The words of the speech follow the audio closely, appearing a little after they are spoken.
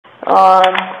All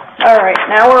right,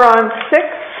 now we're on 6.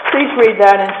 Please read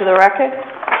that into the record.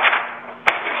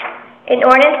 An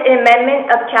ordinance and amendment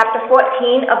of Chapter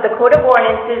 14 of the Code of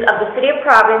Ordinances of the City of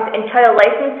Providence entitled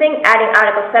Licensing, adding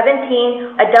Article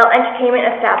 17, Adult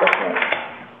Entertainment Establishment.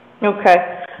 Okay,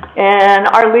 and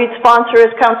our lead sponsor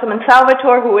is Councilman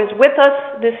Salvatore, who is with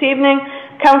us this evening.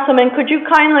 Councilman, could you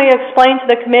kindly explain to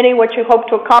the committee what you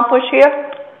hope to accomplish here?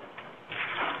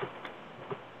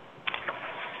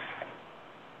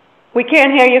 We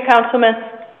can't hear you, Councilman.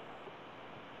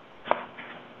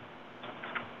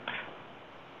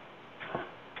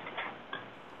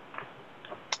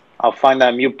 I'll find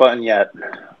that mute button yet.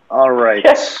 All right.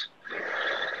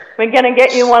 We're going to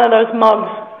get you one of those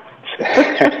mugs.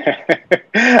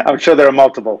 I'm sure there are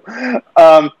multiple.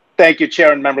 Thank you,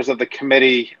 Chair and members of the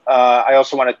committee. I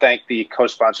also want to thank the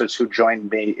co-sponsors who joined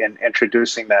me in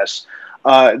introducing this.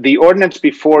 The ordinance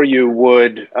before you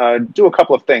would do a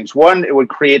couple of things. One, it would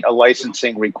create a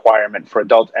licensing requirement for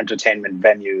adult entertainment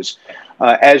venues.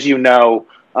 As you know,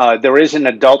 there is an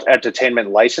adult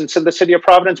entertainment license in the City of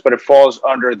Providence, but it falls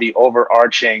under the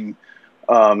overarching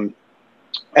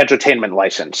entertainment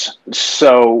license.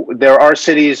 So there are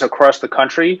cities across the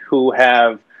country who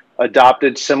have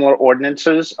adopted similar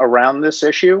ordinances around this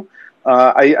issue.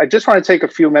 I just want to take a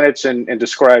few minutes and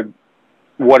describe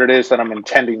what it is that I'm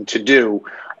intending to do.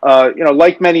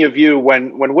 Like many of you,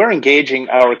 when we're engaging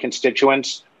our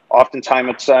constituents,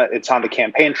 oftentimes it's on the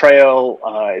campaign trail,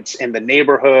 it's in the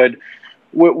neighborhood.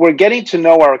 We're getting to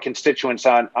know our constituents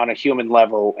on a human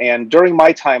level. And during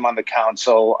my time on the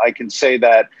council, I can say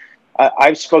that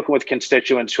I've spoken with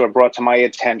constituents who have brought to my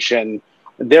attention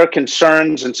their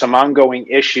concerns and some ongoing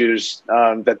issues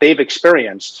that they've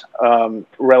experienced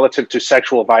relative to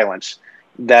sexual violence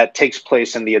that takes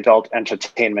place in the adult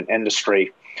entertainment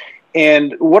industry.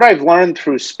 And what I've learned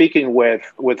through speaking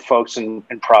with folks in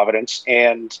Providence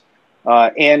and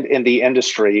in the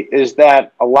industry is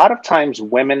that a lot of times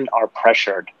women are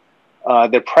pressured.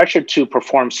 They're pressured to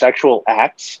perform sexual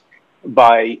acts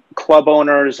by club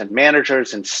owners and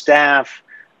managers and staff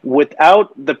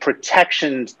without the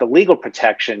protections, the legal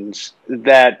protections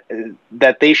that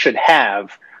they should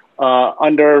have,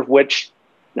 under which,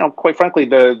 quite frankly,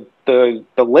 the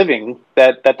living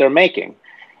that they're making.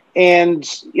 And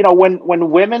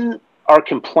when women are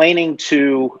complaining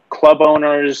to club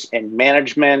owners and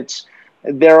management,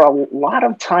 they're a lot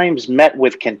of times met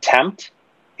with contempt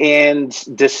and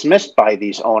dismissed by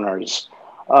these owners.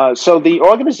 So the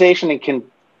organization and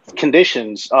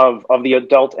conditions of the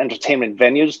adult entertainment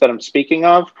venues that I'm speaking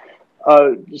of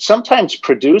sometimes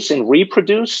produce and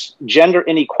reproduce gender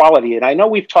inequality. And I know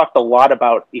we've talked a lot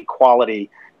about equality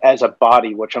as a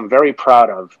body, which I'm very proud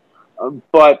of.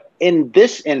 But in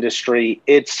this industry,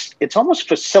 it's almost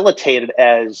facilitated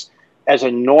as a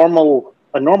normal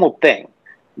thing,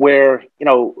 where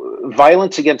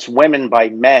violence against women by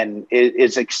men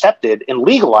is accepted and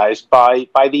legalized by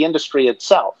the industry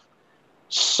itself.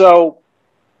 So,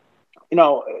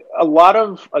 a lot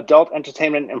of adult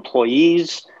entertainment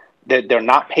employees, that they're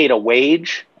not paid a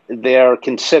wage, they're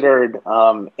considered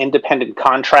independent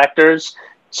contractors.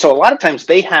 So a lot of times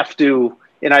they have to,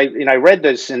 and I read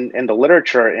this in the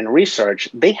literature and research,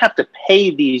 they have to pay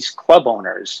these club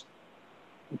owners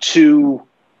to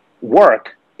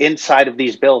work inside of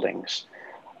these buildings.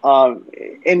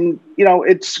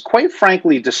 It's quite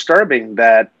frankly disturbing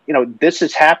that, this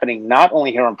is happening not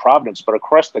only here in Providence, but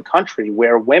across the country,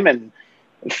 where women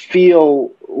feel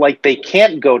like they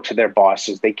can't go to their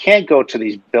bosses, they can't go to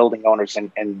these building owners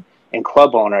and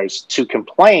club owners to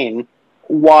complain,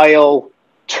 while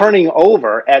turning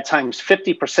over at times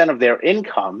 50% of their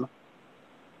income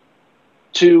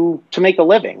to make a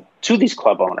living to these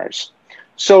club owners.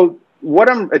 So what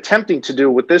I'm attempting to do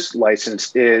with this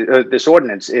license is, this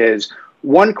ordinance is,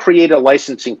 one, create a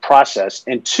licensing process,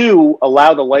 and two,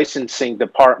 allow the licensing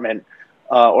department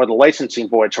or the licensing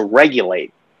board to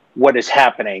regulate what is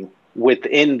happening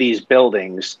within these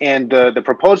buildings. And the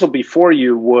proposal before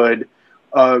you would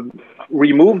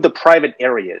remove the private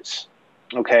areas,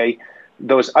 okay?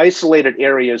 Those isolated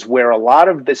areas where a lot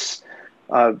of this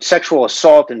sexual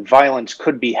assault and violence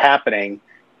could be happening,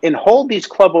 and hold these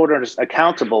club owners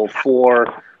accountable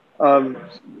for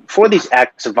these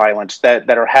acts of violence that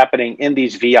are happening in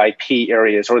these VIP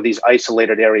areas or these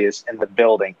isolated areas in the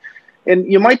building. And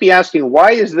you might be asking,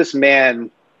 why is this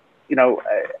man,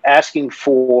 asking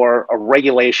for a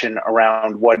regulation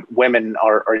around what women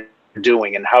are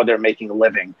doing and how they're making a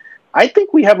living? I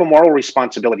think we have a moral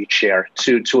responsibility, Chair,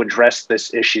 to address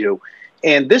this issue.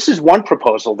 And this is one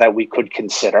proposal that we could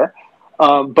consider.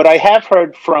 But I have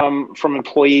heard from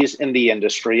employees in the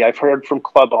industry. I've heard from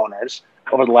club owners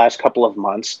over the last couple of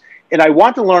months. And I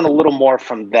want to learn a little more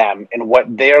from them and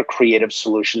what their creative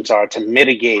solutions are to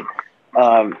mitigate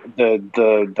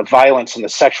the violence and the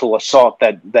sexual assault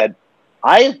that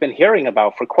I have been hearing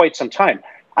about for quite some time.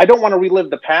 I don't want to relive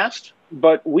the past,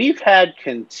 but we've had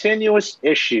continuous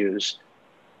issues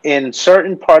in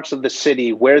certain parts of the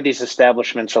city where these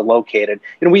establishments are located.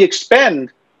 And we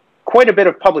expend quite a bit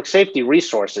of public safety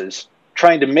resources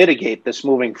trying to mitigate this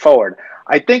moving forward.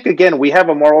 I think, again, we have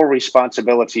a moral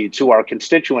responsibility to our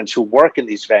constituents who work in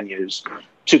these venues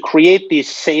to create these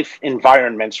safe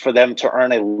environments for them to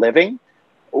earn a living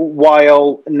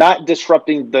while not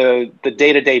disrupting the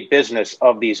day-to-day business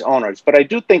of these owners. But I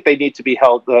do think they need to be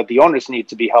held, the owners need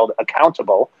to be held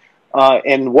accountable.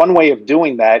 And one way of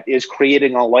doing that is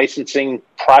creating a licensing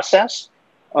process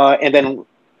and then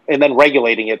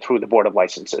regulating it through the Board of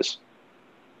Licenses.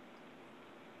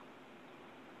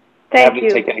 Thank you.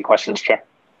 Take any questions, Chair.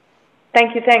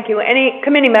 Thank you, thank you. Any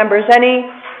committee members, any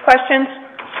questions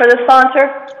for the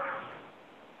sponsor?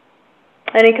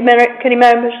 Any committee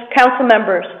members, council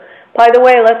members? By the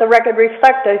way, let the record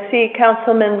reflect, I see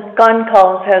Councilman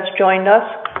Gunculls has joined us.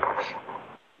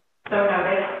 So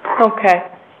noted.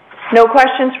 Okay. No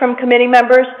questions from committee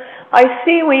members? I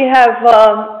see we have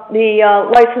the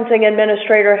licensing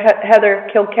administrator, Heather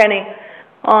Kilkenny,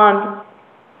 on.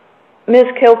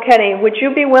 Ms. Kilkenny, would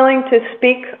you be willing to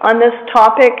speak on this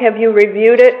topic? Have you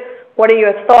reviewed it? What are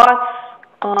your thoughts?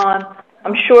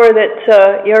 I'm sure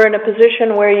that you're in a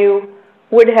position where you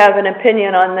would have an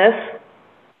opinion on this.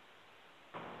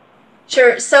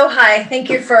 Sure. So, hi. Thank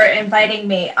you for inviting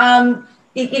me.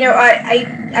 You know,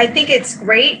 I think it's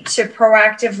great to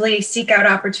proactively seek out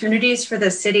opportunities for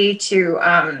the city to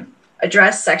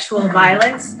address sexual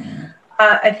violence.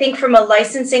 I think from a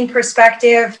licensing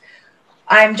perspective,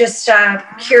 I'm just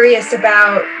curious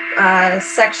about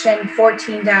section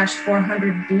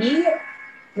 14-400B,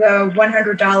 the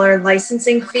 $100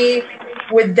 licensing fee.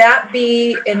 Would that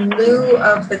be in lieu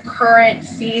of the current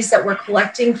fees that we're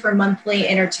collecting for monthly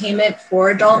entertainment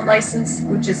for adult license,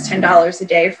 which is $10 a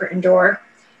day for indoor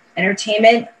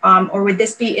entertainment? Or would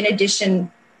this be in addition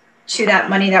to that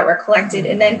money that we're collected?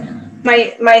 And then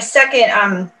my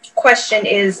second question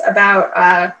is about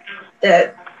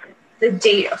the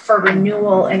date for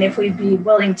renewal, and if we'd be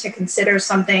willing to consider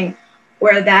something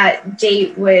where that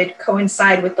date would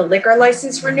coincide with the liquor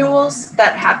license renewals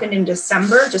that happened in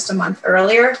December, just a month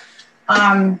earlier.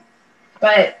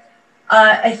 But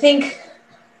I think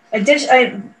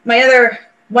one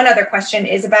other question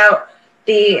is about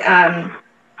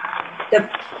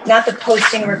not the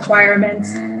posting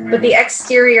requirements, but the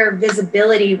exterior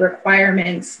visibility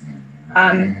requirements.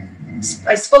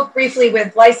 I spoke briefly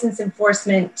with license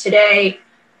enforcement today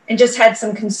and just had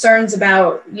some concerns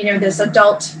about, you know, this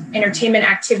adult entertainment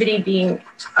activity being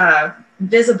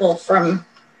visible from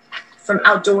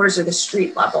outdoors or the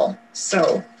street level.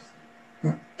 So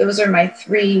those are my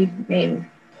three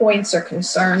main points or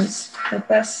concerns with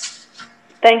this.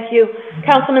 Thank you.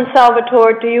 Councilman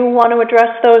Salvatore, do you want to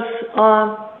address those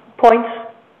points?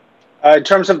 In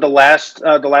terms of the last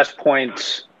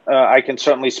point, I can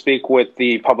certainly speak with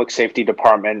the Public Safety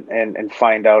Department and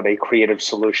find out a creative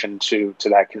solution to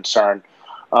that concern.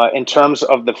 In terms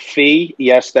of the fee,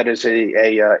 yes, that is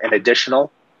an additional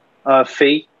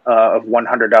fee of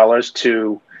 $100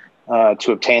 to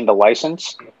obtain the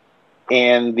license.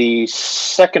 And the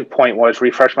second point was,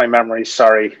 refresh my memory,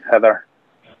 sorry, Heather.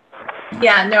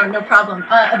 Yeah, no problem.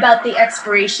 About the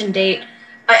expiration date,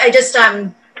 I just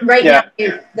right now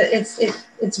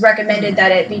it's recommended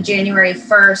that it be January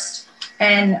 1st,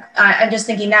 and I'm just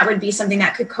thinking that would be something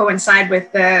that could coincide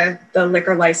with the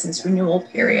liquor license renewal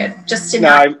period, just to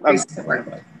not increase the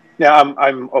workload. Yeah,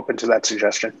 I'm open to that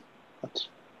suggestion.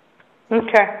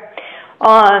 Okay.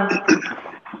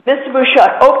 Mr.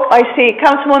 Bouchard. Oh, I see.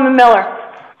 Councilwoman Miller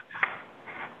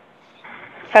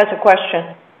has a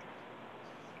question.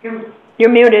 You're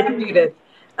muted. I'm muted.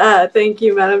 Thank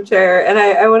you, Madam Chair. And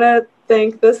I want to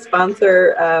thank the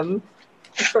sponsor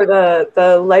for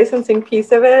the licensing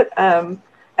piece of it, and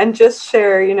just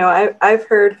share, you know, I've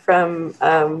heard from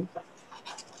a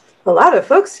lot of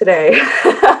folks today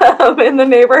in the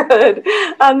neighborhood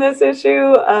on this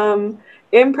issue,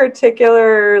 in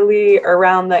particularly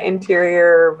around the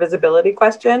interior visibility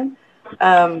question.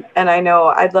 And I know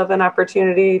I'd love an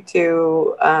opportunity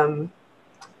to,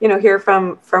 you know, hear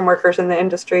from workers in the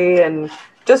industry and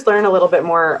just learn a little bit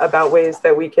more about ways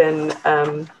that we can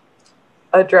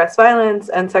address violence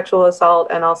and sexual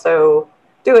assault, and also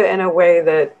do it in a way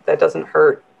that doesn't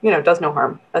hurt, you know, does no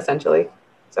harm, essentially.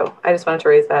 So I just wanted to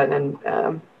raise that, and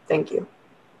thank you.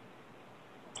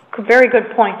 Very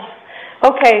good points.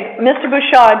 Okay, Mr.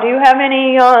 Bouchard, do you have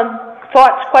any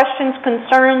thoughts, questions,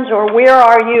 concerns, or where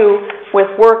are you with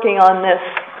working on this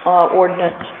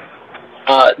ordinance?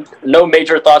 No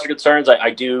major thoughts or concerns. I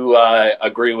do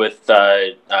agree with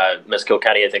Ms.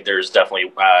 Kilkenny. I think there's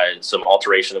definitely some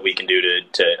alteration that we can do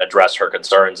to address her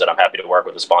concerns, and I'm happy to work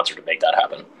with the sponsor to make that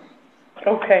happen.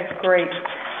 Okay, great.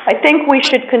 I think we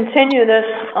should continue this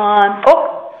on,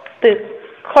 the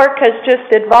clerk has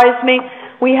just advised me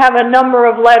we have a number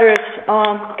of letters,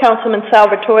 Councilman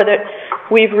Salvatore, that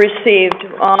we've received.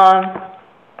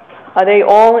 Are they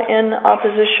all in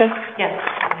opposition? Yes.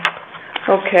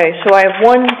 Okay, so I have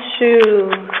 1,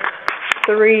 2,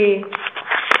 3,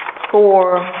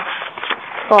 4,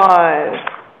 5,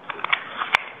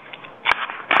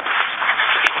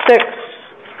 6,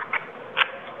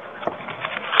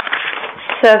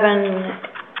 7,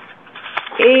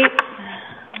 8,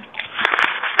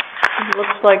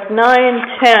 looks like 9,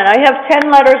 10. I have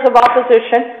 10 letters of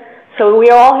opposition, so we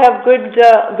all have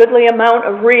goodly amount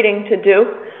of reading to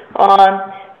do.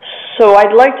 So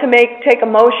I'd like to take a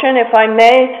motion, if I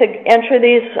may, to enter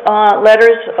these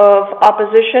letters of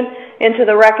opposition into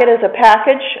the record as a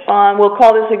package. We'll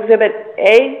call this Exhibit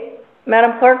A,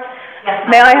 Madam Clerk. Yes.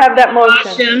 May I have that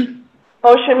motion?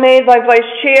 Motion made by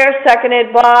Vice Chair,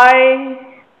 seconded by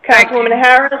Councilwoman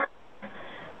Harris.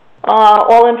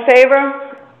 All in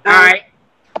favor? Aye.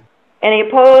 Any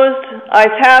opposed?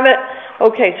 Ayes have it.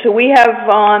 Okay, so we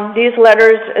have these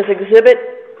letters as Exhibit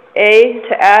A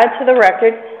to add to the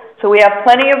record. So we have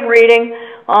plenty of reading,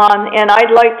 and I'd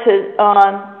like to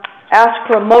ask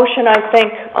for a motion, I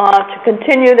think, to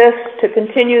continue this, to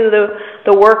continue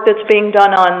the work that's being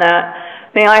done on that.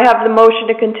 May I have the motion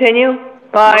to continue?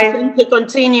 Motion to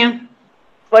continue.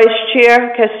 Vice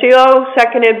Chair Castillo,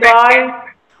 seconded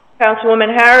by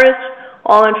Councilwoman Harris.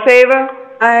 All in favor?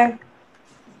 Aye.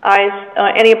 Ayes.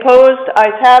 Any opposed?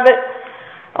 Ayes have it.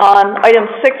 Item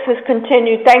 6 is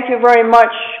continued. Thank you very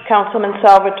much, Councilman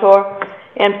Salvatore.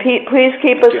 And please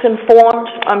keep us informed.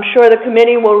 I'm sure the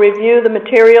committee will review the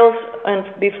materials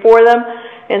before them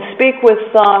and speak with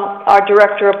our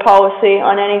Director of Policy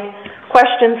on any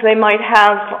questions they might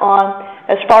have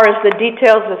as far as the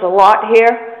details. There's a lot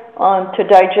here to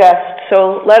digest.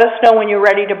 So let us know when you're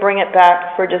ready to bring it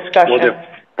back for discussion. Will do.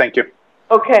 Thank you.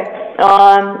 Okay.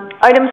 Item